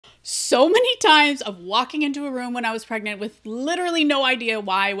so many times of walking into a room when I was pregnant with literally no idea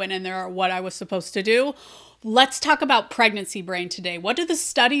why I went in there or what I was supposed to do. Let's talk about pregnancy brain today. What do the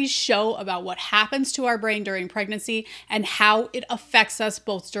studies show about what happens to our brain during pregnancy and how it affects us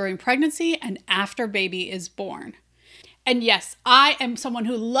both during pregnancy and after baby is born? And yes, I am someone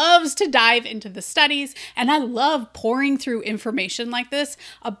who loves to dive into the studies, and I love pouring through information like this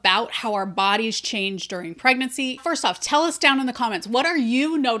about how our bodies change during pregnancy. First off, tell us down in the comments, what are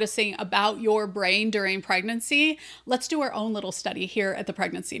you noticing about your brain during pregnancy? Let's do our own little study here at the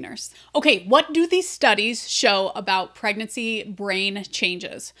Pregnancy Nurse. Okay, what do these studies show about pregnancy brain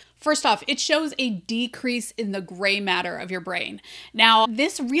changes? First off, it shows a decrease in the gray matter of your brain. Now,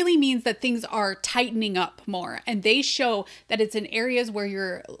 this really means that things are tightening up more, and they show that it's in areas where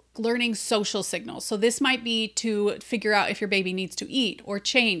you're learning social signals. So this might be to figure out if your baby needs to eat or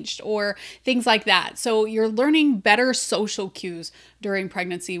changed or things like that. So you're learning better social cues during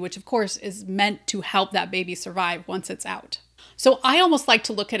pregnancy, which of course is meant to help that baby survive once it's out. So I almost like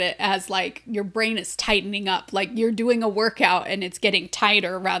to look at it as like your brain is tightening up, like you're doing a workout and it's getting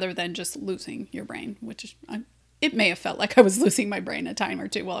tighter rather than just losing your brain, which is, it may have felt like I was losing my brain a time or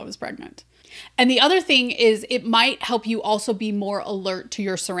two while I was pregnant. And the other thing is it might help you also be more alert to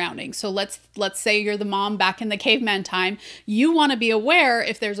your surroundings. So let's say you're the mom back in the caveman time. You want to be aware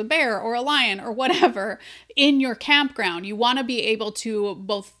if there's a bear or a lion or whatever in your campground. You want to be able to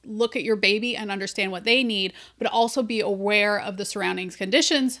both look at your baby and understand what they need, but also be aware of the surroundings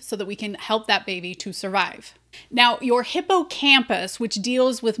conditions so that we can help that baby to survive. Now, your hippocampus, which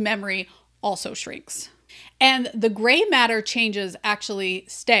deals with memory, also shrinks. And the gray matter changes actually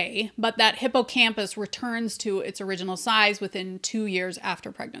stay, but that hippocampus returns to its original size within 2 years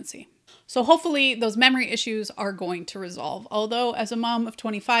after pregnancy. So hopefully those memory issues are going to resolve. Although as a mom of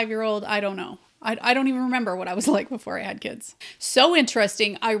 25-year-old, I don't know. I don't even remember what I was like before I had kids. So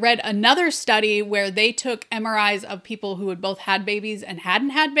interesting, I read another study where they took MRIs of people who had both had babies and hadn't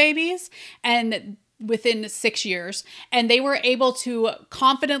had babies, and within 6 years, and they were able to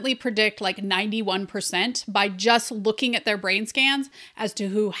confidently predict like 91% by just looking at their brain scans as to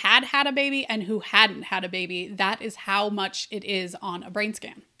who had had a baby and who hadn't had a baby. That is how much it is on a brain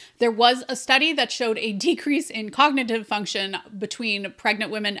scan. There was a study that showed a decrease in cognitive function between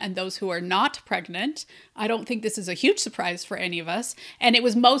pregnant women and those who are not pregnant. I don't think this is a huge surprise for any of us. And it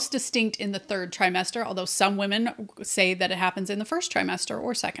was most distinct in the 3rd trimester, although some women say that it happens in the 1st trimester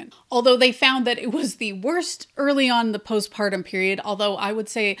or 2nd. Although they found that it was the worst early on in the postpartum period, although I would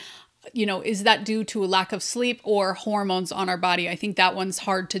say, you know, is that due to a lack of sleep or hormones on our body? I think that one's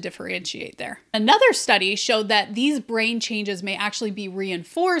hard to differentiate there. Another study showed that these brain changes may actually be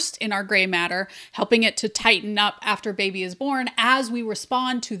reinforced in our gray matter, helping it to tighten up after baby is born as we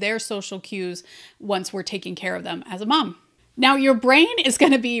respond to their social cues once we're taking care of them as a mom. Now, your brain is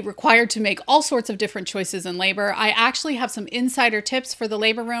going to be required to make all sorts of different choices in labor. I actually have some insider tips for the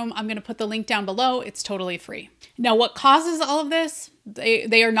labor room. I'm going to put the link down below. It's totally free. Now, what causes all of this?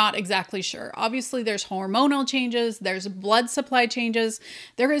 They are not exactly sure. Obviously, there's hormonal changes, there's blood supply changes.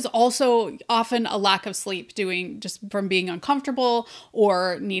 There is also often a lack of sleep just from being uncomfortable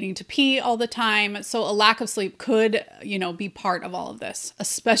or needing to pee all the time. So a lack of sleep could, be part of all of this,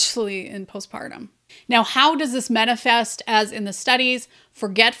 especially in postpartum. Now, how does this manifest as in the studies?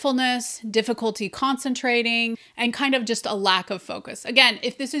 Forgetfulness, difficulty concentrating, and kind of just a lack of focus. Again,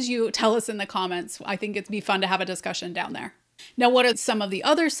 if this is you, tell us in the comments. I think it'd be fun to have a discussion down there. Now, what are some of the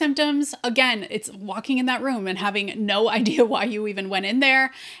other symptoms? Again, it's walking in that room and having no idea why you even went in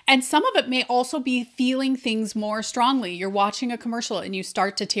there. And some of it may also be feeling things more strongly. You're watching a commercial and you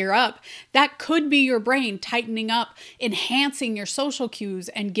start to tear up. That could be your brain tightening up, enhancing your social cues,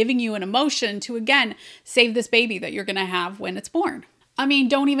 and giving you an emotion to, again, save this baby that you're going to have when it's born. I mean,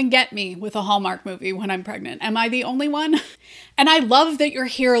 don't even get me with a Hallmark movie when I'm pregnant. Am I the only one? And I love that you're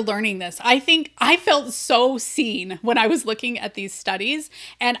here learning this. I think I felt so seen when I was looking at these studies.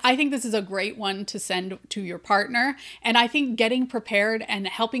 And I think this is a great one to send to your partner. And I think getting prepared and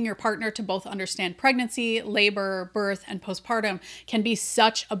helping your partner to both understand pregnancy, labor, birth, and postpartum can be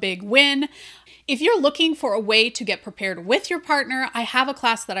such a big win. If you're looking for a way to get prepared with your partner, I have a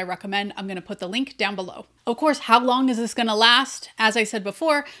class that I recommend. I'm going to put the link down below. Of course, how long is this going to last? As I said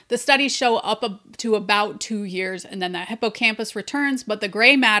before, the studies show up to about 2 years, and then that hippocampus returns, but the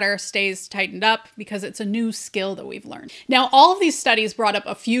gray matter stays tightened up because it's a new skill that we've learned. Now, all of these studies brought up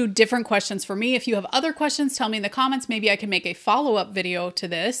a few different questions for me. If you have other questions, tell me in the comments. Maybe I can make a follow-up video to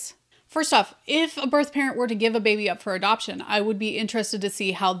this. First off, if a birth parent were to give a baby up for adoption, I would be interested to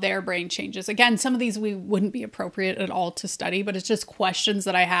see how their brain changes. Again, some of these we wouldn't be appropriate at all to study, but it's just questions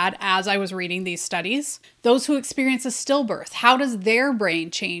that I had as I was reading these studies. Those who experience a stillbirth, how does their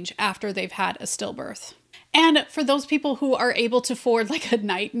brain change after they've had a stillbirth? And for those people who are able to afford like a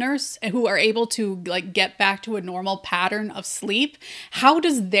night nurse and who are able to like get back to a normal pattern of sleep, how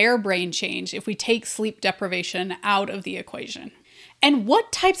does their brain change if we take sleep deprivation out of the equation? And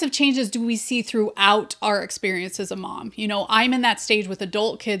what types of changes do we see throughout our experience as a mom? You know, I'm in that stage with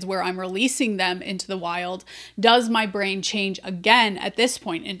adult kids where I'm releasing them into the wild. Does my brain change again at this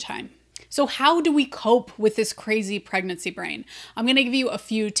point in time? So how do we cope with this crazy pregnancy brain? I'm going to give you a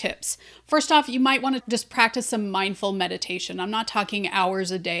few tips. First off, you might want to just practice some mindful meditation. I'm not talking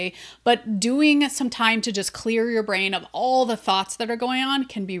hours a day, but doing some time to just clear your brain of all the thoughts that are going on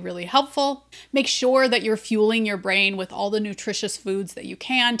can be really helpful. Make sure that you're fueling your brain with all the nutritious foods that you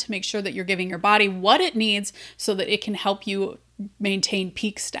can to make sure that you're giving your body what it needs so that it can help you maintain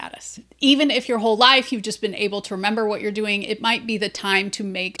peak status. Even if your whole life you've just been able to remember what you're doing, it might be the time to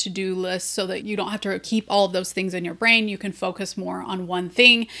make to-do lists so that you don't have to keep all of those things in your brain. You can focus more on one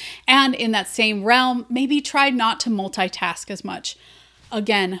thing. And in that same realm, maybe try not to multitask as much.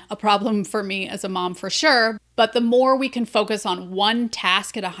 Again, a problem for me as a mom for sure, but the more we can focus on one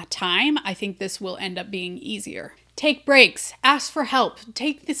task at a time, I think this will end up being easier. Take breaks, ask for help,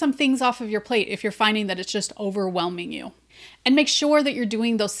 take some things off of your plate if you're finding that it's just overwhelming you. And make sure that you're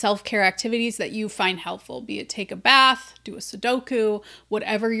doing those self-care activities that you find helpful, be it take a bath, do a Sudoku,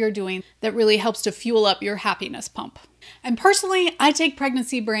 whatever you're doing that really helps to fuel up your happiness pump. And personally, I take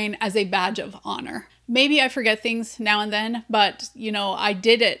pregnancy brain as a badge of honor. Maybe I forget things now and then, but you know, I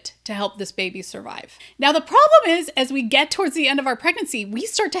did it to help this baby survive. Now, the problem is, as we get towards the end of our pregnancy, we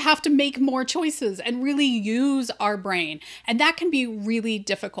start to have to make more choices and really use our brain. And that can be really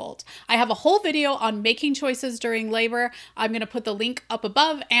difficult. I have a whole video on making choices during labor. I'm going to put the link up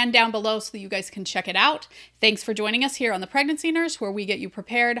above and down below so that you guys can check it out. Thanks for joining us here on The Pregnancy Nurse, where we get you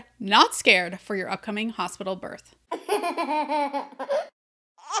prepared, not scared, for your upcoming hospital birth.